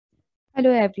Hello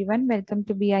everyone, welcome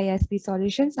to BISP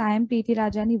Solutions. I am Preeti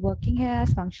Rajani working here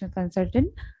as functional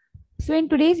consultant. So in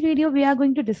today's video, we are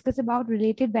going to discuss about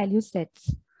related value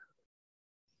sets.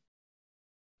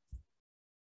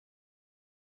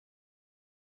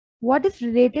 What is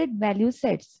related value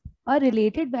sets? A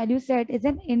related value set is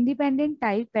an independent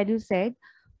type value set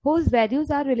whose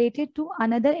values are related to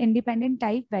another independent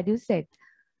type value set.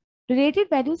 Related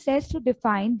value sets to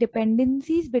define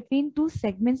dependencies between two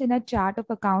segments in a chart of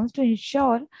accounts to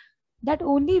ensure that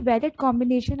only valid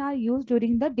combinations are used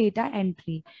during the data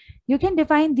entry. You can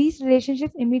define these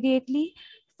relationships immediately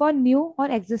for new or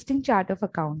existing chart of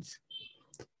accounts.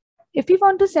 If we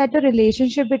want to set a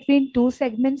relationship between two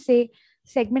segments, say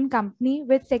segment company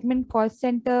with segment cost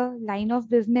center, line of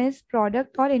business,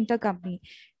 product, or intercompany,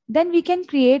 then we can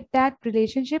create that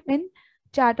relationship in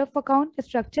chart of account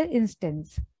structure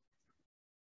instance.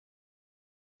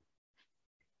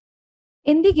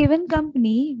 In the given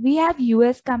company, we have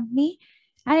US company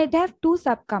and it have two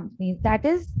sub companies, that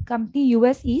is company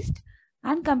US East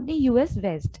and company US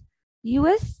West.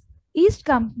 US East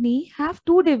company have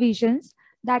two divisions,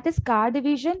 that is car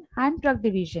division and truck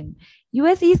division.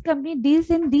 US East company deals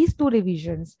in these two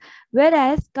divisions,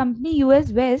 whereas company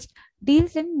US West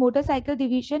deals in motorcycle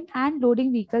division and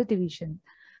loading vehicle division.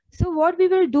 So what we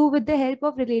will do with the help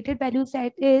of related value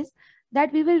set is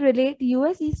that we will relate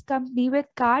US East company with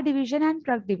car division and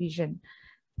truck division,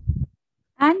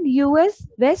 and US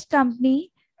West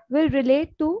company will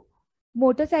relate to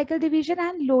motorcycle division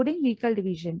and loading vehicle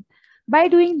division. By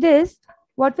doing this,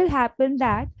 what will happen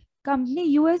that company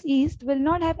US East will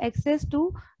not have access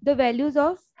to the values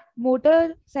of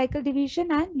motorcycle division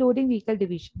and loading vehicle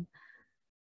division.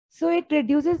 So it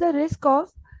reduces the risk of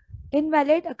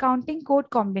invalid accounting code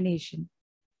combination.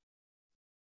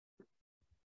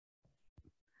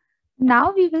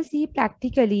 Now we will see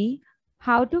practically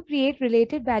how to create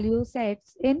related value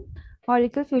sets in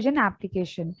Oracle Fusion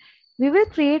application. We will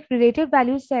create related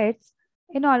value sets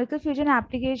in Oracle Fusion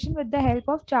application with the help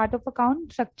of chart of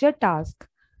account structure task.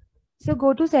 So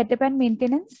go to setup and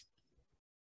maintenance.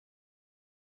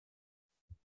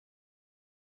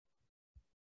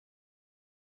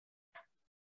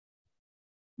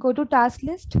 Go to task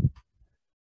list.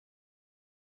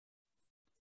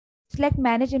 Select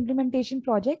manage implementation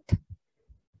project.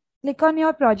 Click on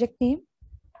your project name.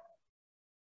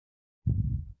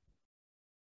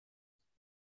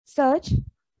 Search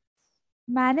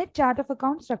manage chart of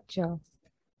account structure.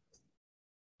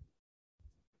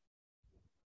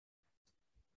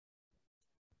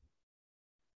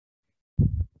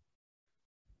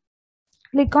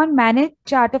 Click on manage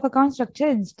chart of account structure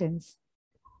instance.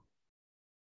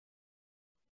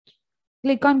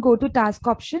 Click on go to task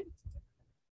option.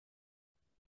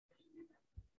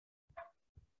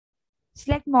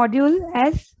 Select module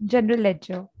as general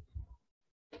ledger.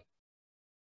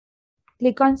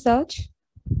 Click on search.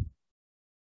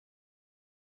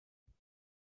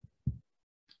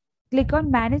 Click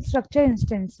on manage structure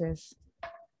instances.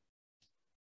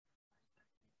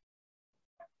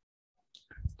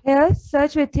 Here,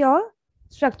 search with your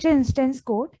structure instance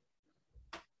code.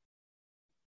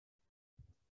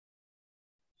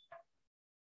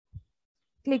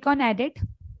 Click on edit.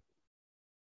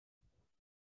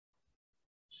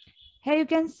 Here you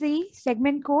can see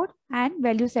segment code and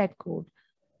value set code.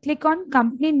 Click on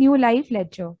company new life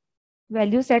ledger,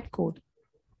 value set code.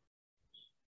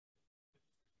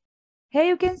 Here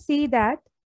you can see that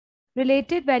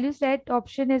related value set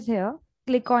option is here.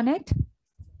 Click on it.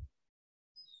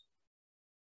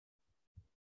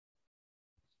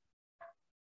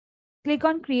 Click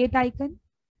on create icon.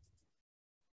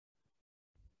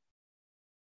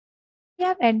 We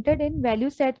have entered in value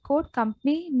set code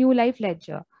company new life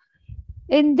ledger.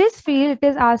 In this field, it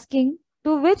is asking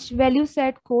to which value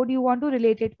set code you want to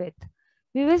relate it with.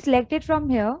 We will select it from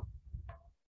here.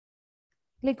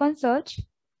 Click on search.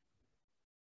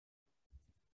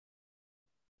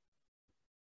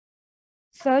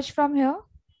 Search from here.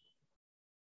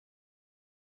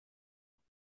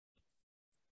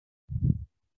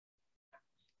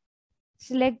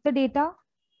 Select the data.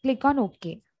 Click on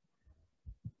OK.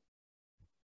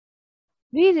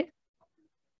 We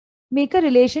make a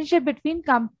relationship between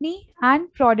company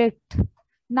and product.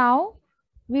 Now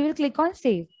we will click on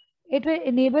save. It will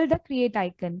enable the create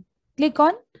icon. Click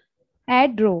on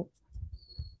add row.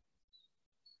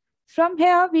 From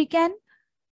here we can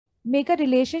make a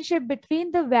relationship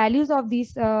between the values of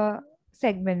these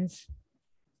segments.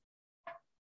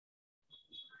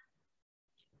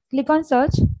 Click on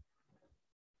search.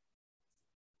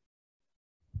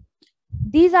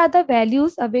 These are the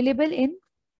values available in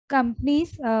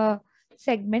company's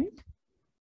segment.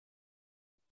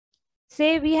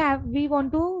 Say we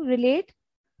want to relate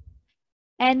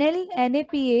NL,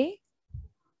 NAPA.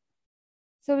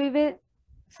 So we will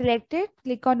select it,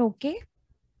 click on OK.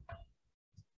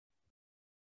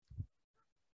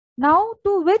 Now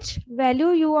to which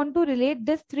value you want to relate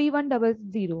this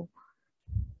 3100.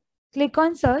 Click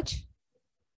on search.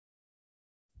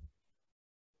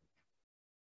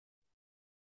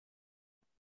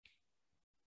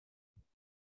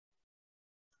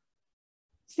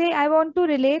 Say I want to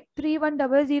relate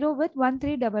 3100 with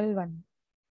 1311.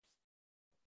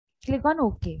 Click on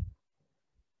OK.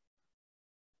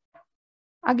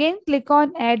 Again, click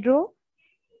on add row.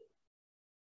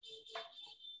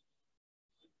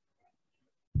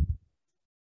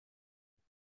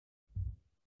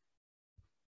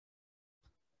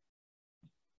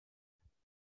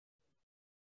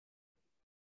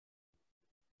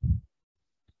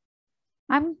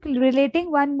 I'm relating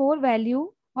one more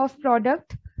value of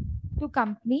product to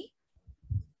company.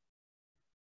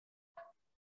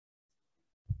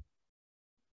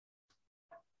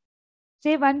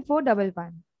 Say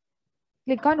 1411.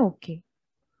 Click on OK.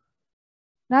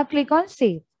 Now click on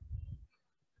save.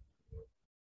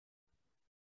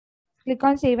 Click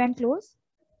on save and close.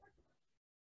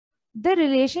 The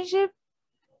relationship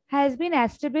has been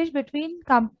established between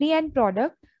company and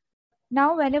product.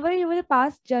 Now, whenever you will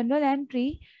pass journal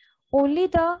entry, only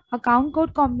the account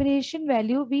code combination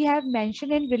value we have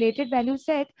mentioned in related value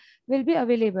set will be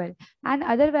available, and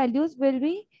other values will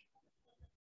be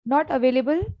not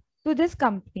available to this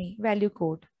company value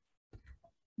code.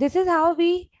 This is how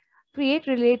we create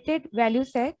related value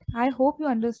set. I hope you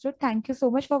understood. Thank you so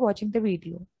much for watching the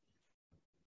video.